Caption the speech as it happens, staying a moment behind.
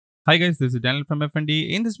Hi guys, this is Daniel from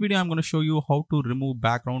FND. In this video, I'm going to show you how to remove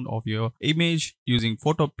background of your image using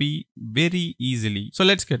Photopea very easily. So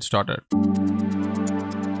let's get started.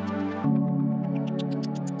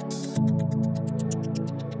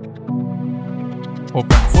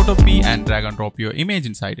 Open Photopea and drag and drop your image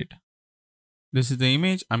inside it. This is the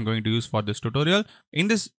image I'm going to use for this tutorial. In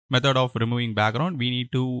this method of removing background, we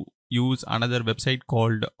need to use another website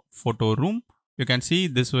called Photoroom. You can see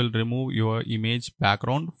this will remove your image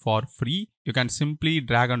background for free. You can simply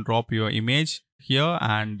drag and drop your image here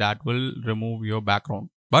and that will remove your background.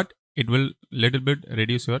 But it will little bit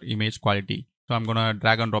reduce your image quality. So I'm gonna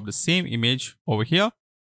drag and drop the same image over here.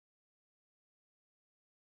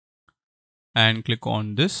 And click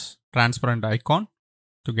on this transparent icon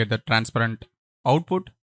to get the transparent output.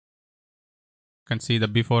 You can see the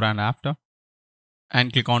before and after.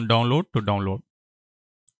 And click on download to download.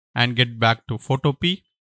 And get back to Photopea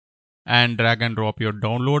and drag and drop your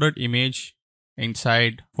downloaded image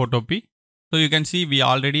inside Photopea. So you can see we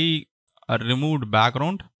already removed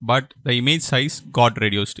background, but the image size got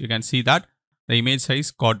reduced. You can see that the image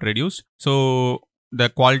size got reduced. So the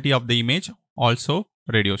quality of the image also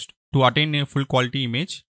reduced. To attain a full quality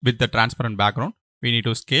image with the transparent background, we need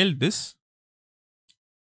to scale this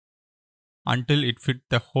until it fit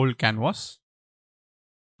the whole canvas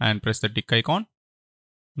and press the tick icon.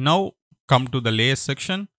 Now come to the layers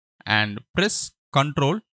section and press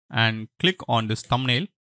Ctrl and click on this thumbnail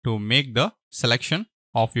to make the selection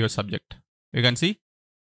of your subject. You can see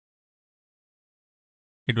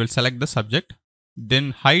it will select the subject.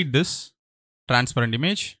 Then hide this transparent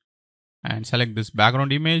image and select this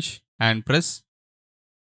background image and press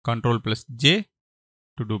Ctrl plus J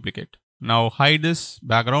to duplicate. Now hide this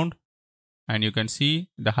background and you can see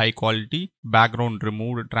the high quality background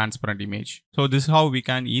removed transparent image. So this is how we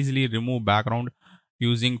can easily remove background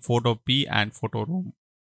using Photopea and Photoroom.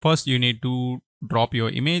 First you need to drop your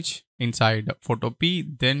image inside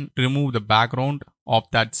Photopea, then remove the background of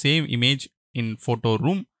that same image in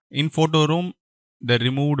Photoroom. In Photoroom, the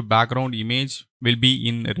removed background image will be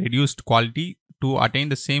in reduced quality. To attain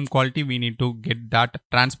the same quality, we need to get that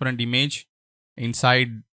transparent image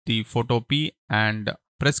inside the Photopea and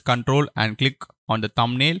press Ctrl and click on the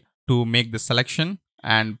thumbnail to make the selection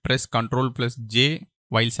and press Ctrl plus J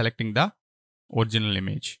while selecting the original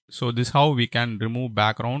image. So this is how we can remove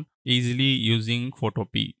background easily using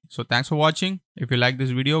Photopea. So thanks for watching. If you like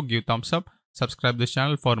this video, give thumbs up. Subscribe this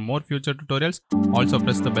channel for more future tutorials. Also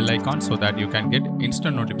press the bell icon so that you can get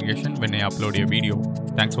instant notification when I upload a video.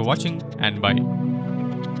 Thanks for watching and bye.